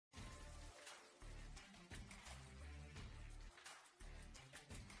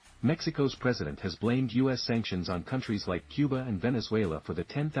Mexico's president has blamed U.S. sanctions on countries like Cuba and Venezuela for the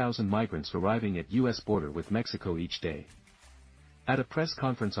 10,000 migrants arriving at U.S. border with Mexico each day. At a press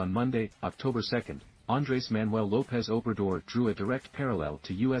conference on Monday, October 2, Andrés Manuel Lopez Obrador drew a direct parallel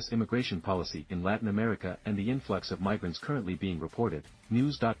to U.S. immigration policy in Latin America and the influx of migrants currently being reported,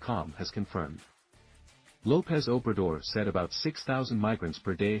 News.com has confirmed. Lopez Obrador said about 6,000 migrants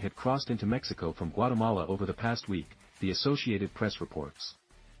per day had crossed into Mexico from Guatemala over the past week, the Associated Press reports.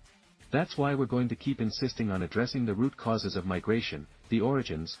 That's why we're going to keep insisting on addressing the root causes of migration, the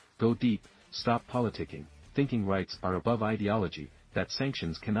origins, go deep, stop politicking, thinking rights are above ideology, that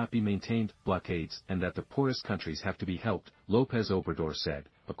sanctions cannot be maintained, blockades, and that the poorest countries have to be helped, Lopez Obrador said,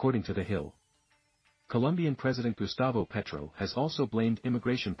 according to The Hill. Colombian President Gustavo Petro has also blamed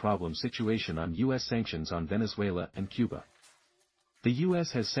immigration problem situation on U.S. sanctions on Venezuela and Cuba. The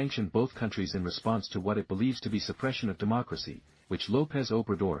U.S. has sanctioned both countries in response to what it believes to be suppression of democracy, which Lopez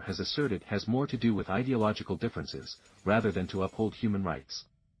Obrador has asserted has more to do with ideological differences, rather than to uphold human rights.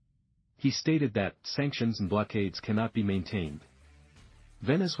 He stated that sanctions and blockades cannot be maintained.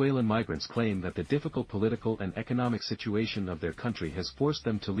 Venezuelan migrants claim that the difficult political and economic situation of their country has forced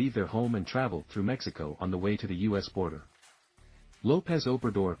them to leave their home and travel through Mexico on the way to the U.S. border. Lopez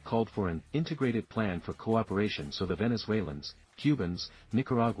Obrador called for an integrated plan for cooperation so the Venezuelans, Cubans,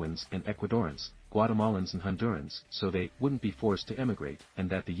 Nicaraguans and Ecuadorians, Guatemalans and Hondurans, so they wouldn't be forced to emigrate, and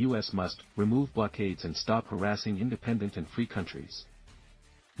that the U.S. must remove blockades and stop harassing independent and free countries.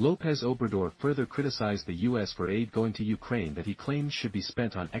 Lopez Obrador further criticized the U.S. for aid going to Ukraine that he claims should be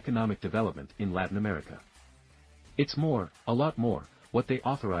spent on economic development in Latin America. It's more, a lot more, what they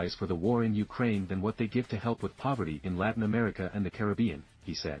authorize for the war in Ukraine than what they give to help with poverty in Latin America and the Caribbean,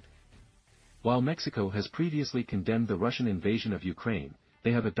 he said. While Mexico has previously condemned the Russian invasion of Ukraine,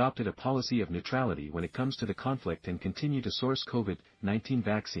 they have adopted a policy of neutrality when it comes to the conflict and continue to source COVID-19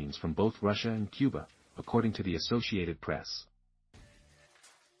 vaccines from both Russia and Cuba, according to the Associated Press.